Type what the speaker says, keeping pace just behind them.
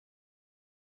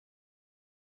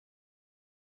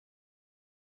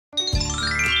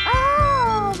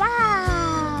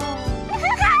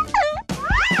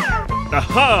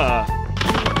Aha!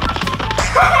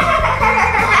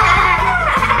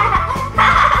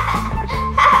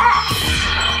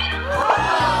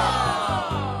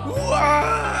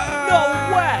 No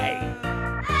way!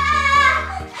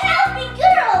 Help me,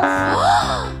 girls!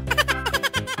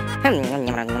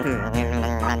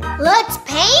 Let's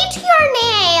paint your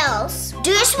nails.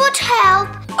 This would help.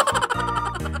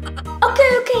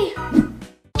 Okay.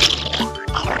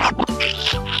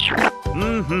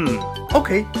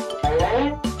 Okay.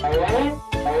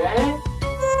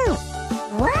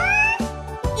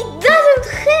 It doesn't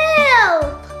help.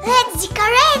 Let's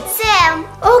decorate them.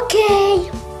 Okay.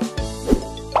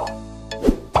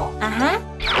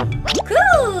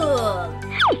 Cool.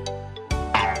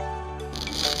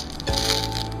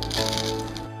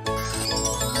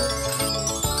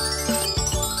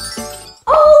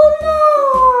 Oh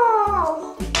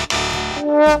no!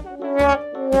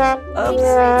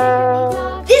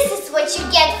 This is what you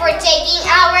get for taking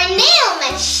our nail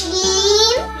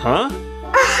machine. Huh?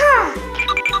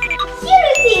 Here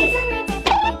it is.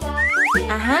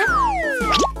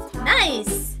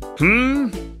 Nice.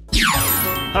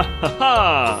 Ha ha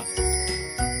ha!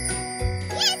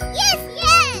 Yes.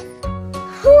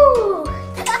 Whew.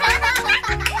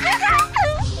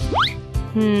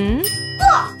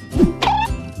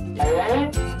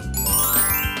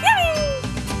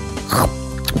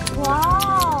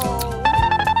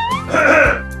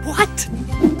 What?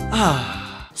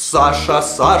 Sasha,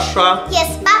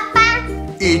 Yes, Papa.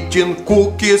 eating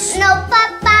cookies, No,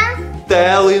 Papa.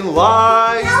 telling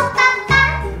lies, No,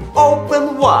 Papa.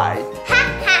 open wide. Ha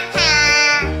ha ha.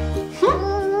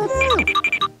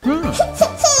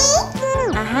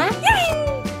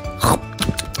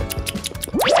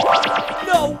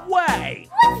 No way!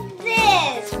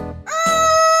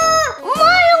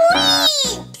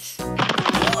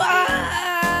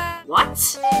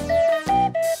 What's this? My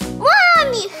lips! What?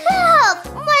 Mommy, help!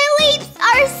 My lips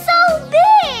are so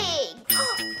big!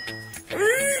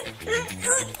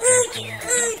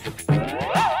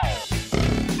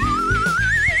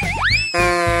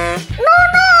 No,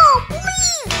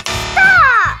 please,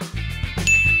 stop!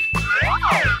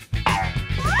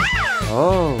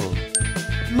 Oh.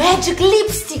 Magic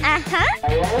lipstick.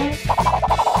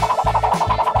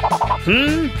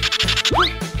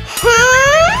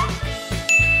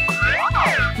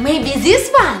 Maybe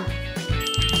this one?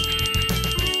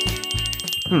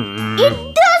 It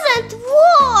doesn't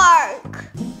work!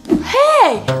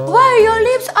 Hey, why your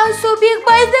lips are so big,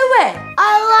 by the way?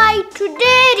 I lied to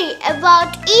Daddy about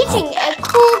eating a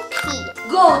cookie.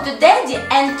 Go to Daddy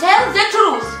and tell the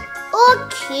truth.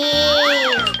 Okay.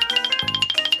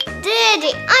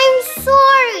 Daddy, I'm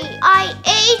sorry. I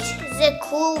ate the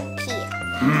cookie.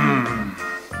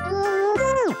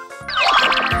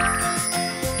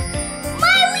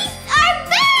 My lips are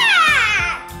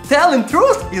back! Telling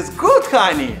truth is good,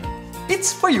 honey.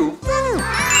 It's for you.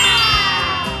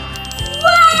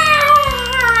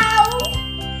 Wow!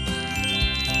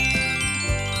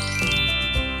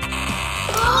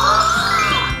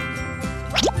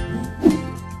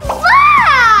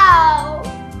 Wow!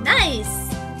 Nice.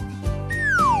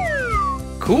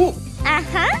 Cool.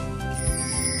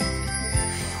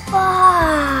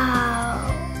 Wow!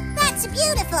 That's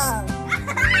beautiful!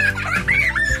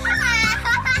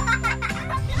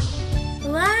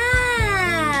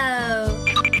 Wow.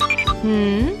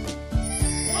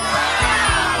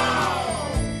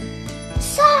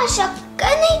 Sasha,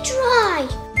 can I try?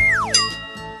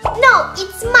 No,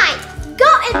 it's mine. Go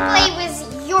and play with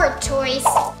your toys.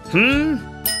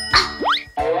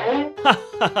 Ha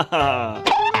ha ha!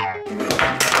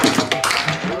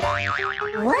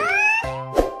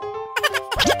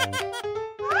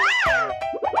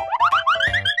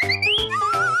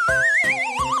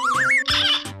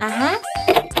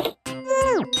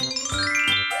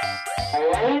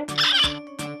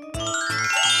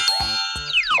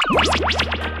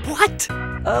 What?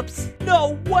 Oops.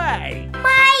 No way!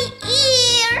 My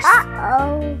ears!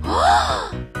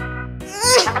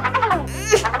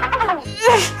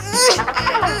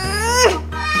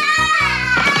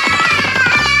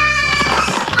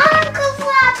 Uncle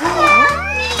Flap, help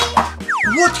me!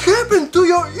 What happened to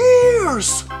your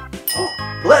ears?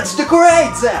 Let's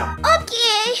decorate them.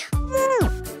 Okay.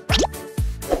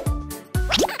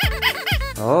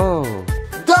 Oh.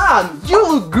 Done! You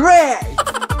look great!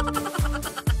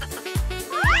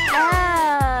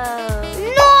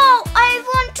 No, I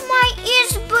want my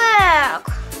ears back.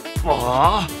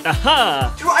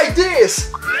 Aha! Try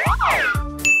this!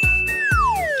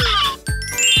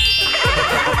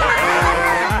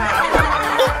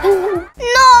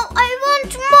 No, I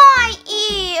want my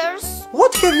ears.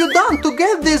 What have you done to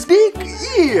get these big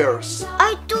ears? ears?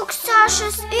 I took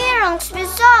Sasha's earrings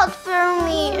without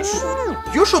permission.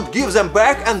 You should give them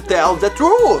back and tell the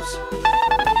truth.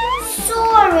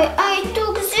 Sorry, I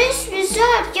took this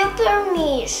without your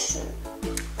permission.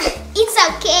 It's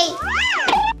okay.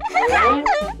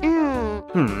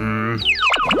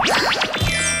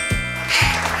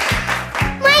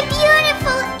 My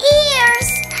beautiful ears!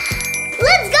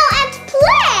 Let's go and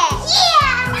play!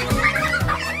 Yeah!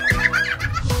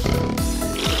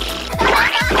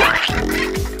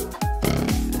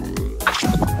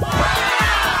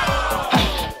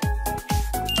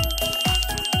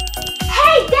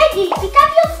 Hey, Daddy, pick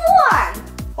up your phone!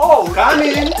 Oh,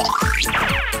 coming.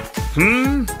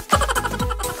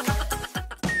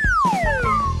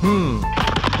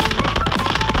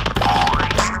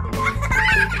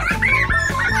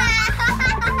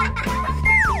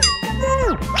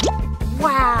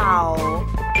 Wow.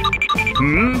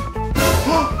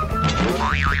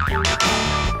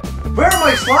 Where are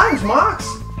my slimes, Max?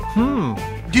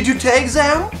 Did you take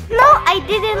them? No, I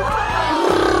didn't.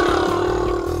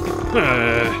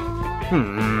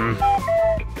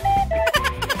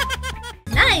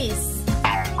 Nice.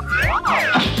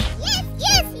 Yes,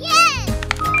 yes, yes!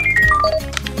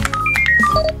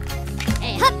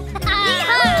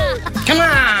 Come on!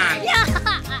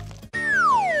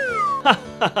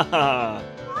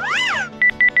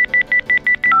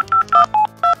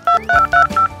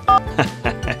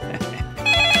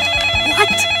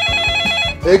 What?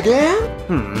 Again?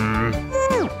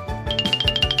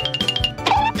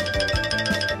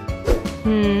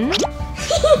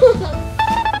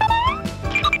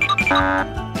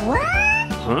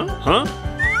 Huh?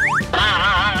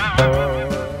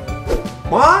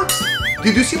 Max,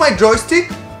 did you see my joystick?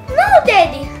 No,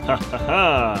 Daddy.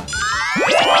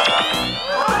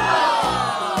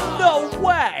 No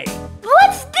way!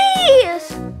 What's this?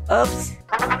 Oops.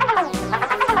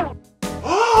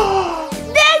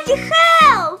 Daddy,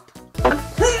 help!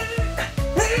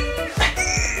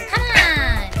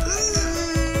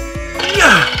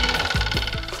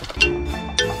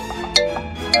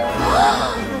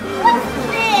 What's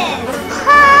this?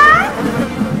 Huh?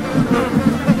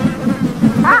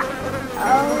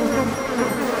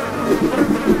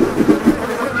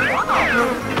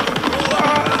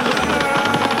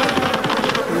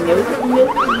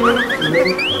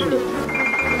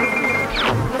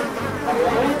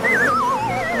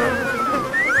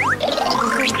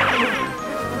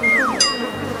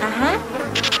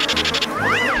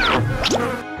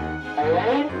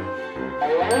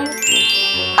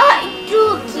 I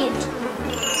took it.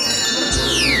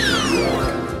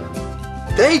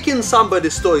 Taking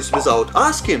somebody's toys without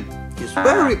asking is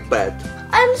very bad.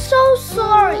 I'm so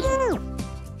sorry.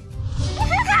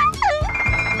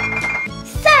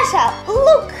 Sasha,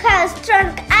 look how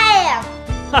strong I am.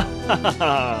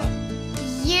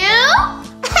 You?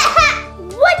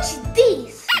 Watch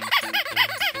this.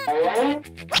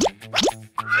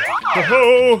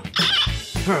 Oh.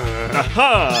 Aha!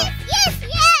 Yes,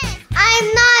 yes. I'm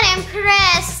not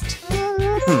impressed.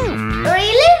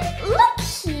 Really? Look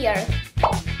here.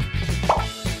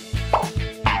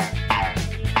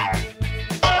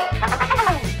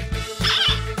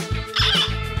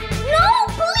 No,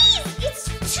 please. It's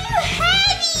too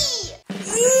heavy.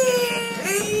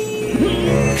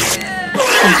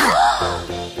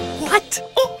 What?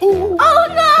 Oh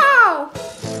no!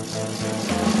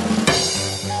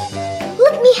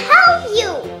 Let me help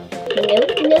you.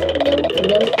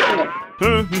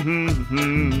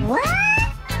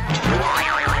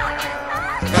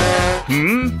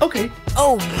 Okay.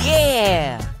 Oh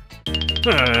yeah.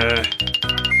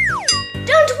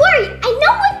 Don't worry, I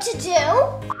know what to do.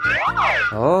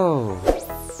 Oh.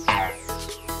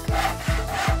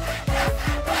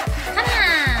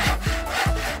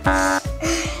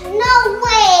 No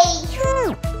way.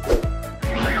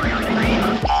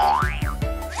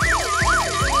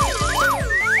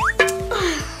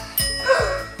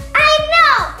 I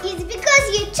know. It's because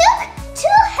you took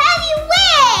too heavy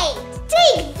weight.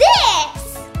 Take this.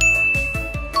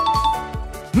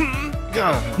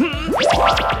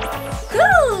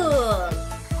 Cool.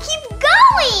 Keep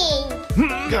going.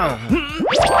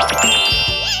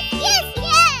 Yes,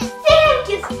 yes. Thank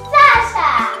you,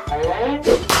 Sasha.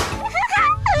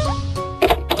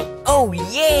 Oh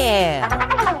yeah.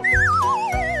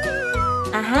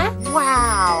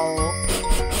 Wow.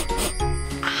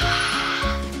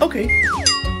 Okay.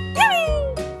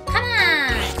 Come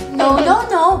on. No.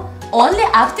 Only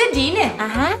after dinner.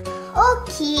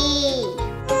 Okay.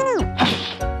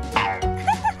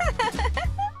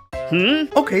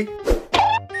 Okay.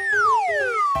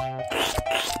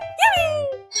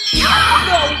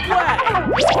 No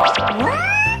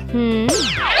way!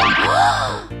 Oops.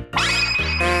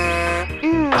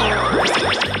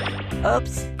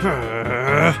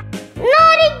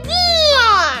 Not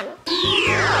again!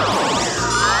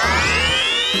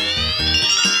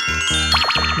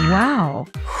 Wow.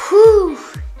 Whew.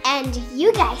 And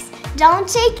you guys don't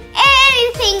take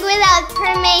anything without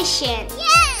permission.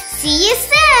 Yes! See you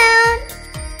soon!